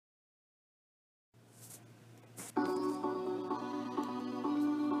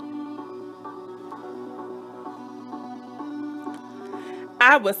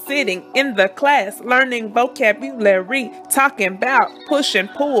I was sitting in the class learning vocabulary, talking about push and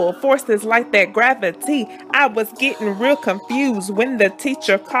pull, forces like that gravity. I was getting real confused when the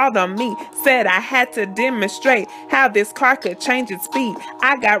teacher called on me, said I had to demonstrate how this car could change its speed.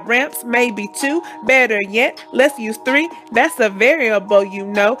 I got ramps, maybe 2, better yet, let's use 3. That's a variable, you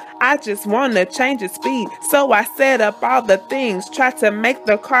know. I just want to change its speed. So I set up all the things, tried to make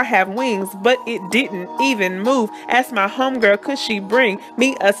the car have wings, but it didn't even move. Asked my homegirl, could she bring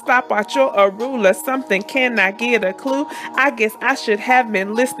me a stopwatch or a ruler, something? Can I get a clue? I guess I should have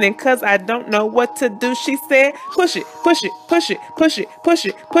been listening, cause I don't know what to do. She said, push it, push it, push it, push it, push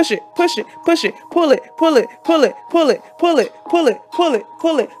it, push it, push it, push it, pull it, pull it, pull it, pull it, pull it, pull it, pull it,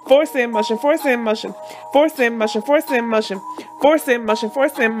 pull it, force in motion, force in motion, force in motion, force in motion, force in motion,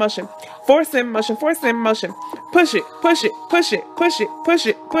 force in motion, force in motion, force in motion, push it, push it, push it, push it, push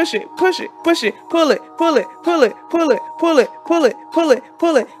it, push it, push it, push it, pull it, pull it, pull it, pull it, pull it, pull it, pull it,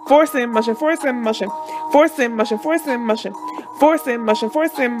 pull it, force in motion, force in motion, force in motion, force in motion, force in motion,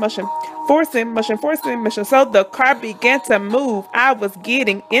 force in motion, force in motion, force in motion. So the car began to move. I was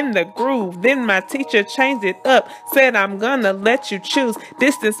getting in the groove. Then my teacher changed it up, said I'm gonna let you choose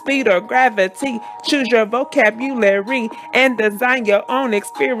distance, speed, or gravity. Choose your vocabulary and design your own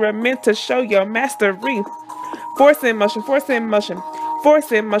experiment to show your mastery. Force in motion, force in motion,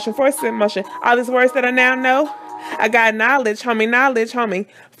 force in motion, force in motion. All these words that I now know, I got knowledge, homie, knowledge, homie.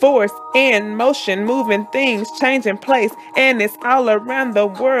 Force in motion, moving things, changing place, and it's all around the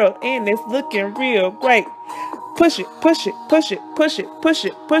world, and it's looking real great. Push it, push it, push it, push it, push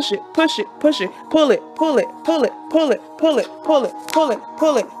it, push it, push it, push it, pull it, pull it, pull it, pull it, pull it, pull it, pull it,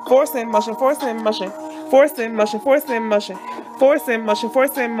 pull it. Force in motion, force in motion, force in motion, force in motion, force in motion,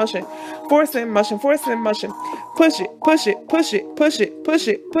 force in motion, force in motion, force in motion. Push it, push it, push it, push it, push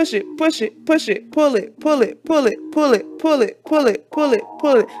it, push it, push it, push it, pull it, pull it, pull it, pull it, pull it, pull it, pull it,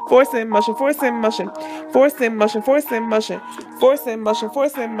 pull it. Force in motion, force in motion, force in motion, force in motion, force in motion,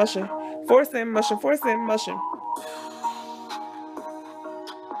 force in motion, force in motion, force in motion.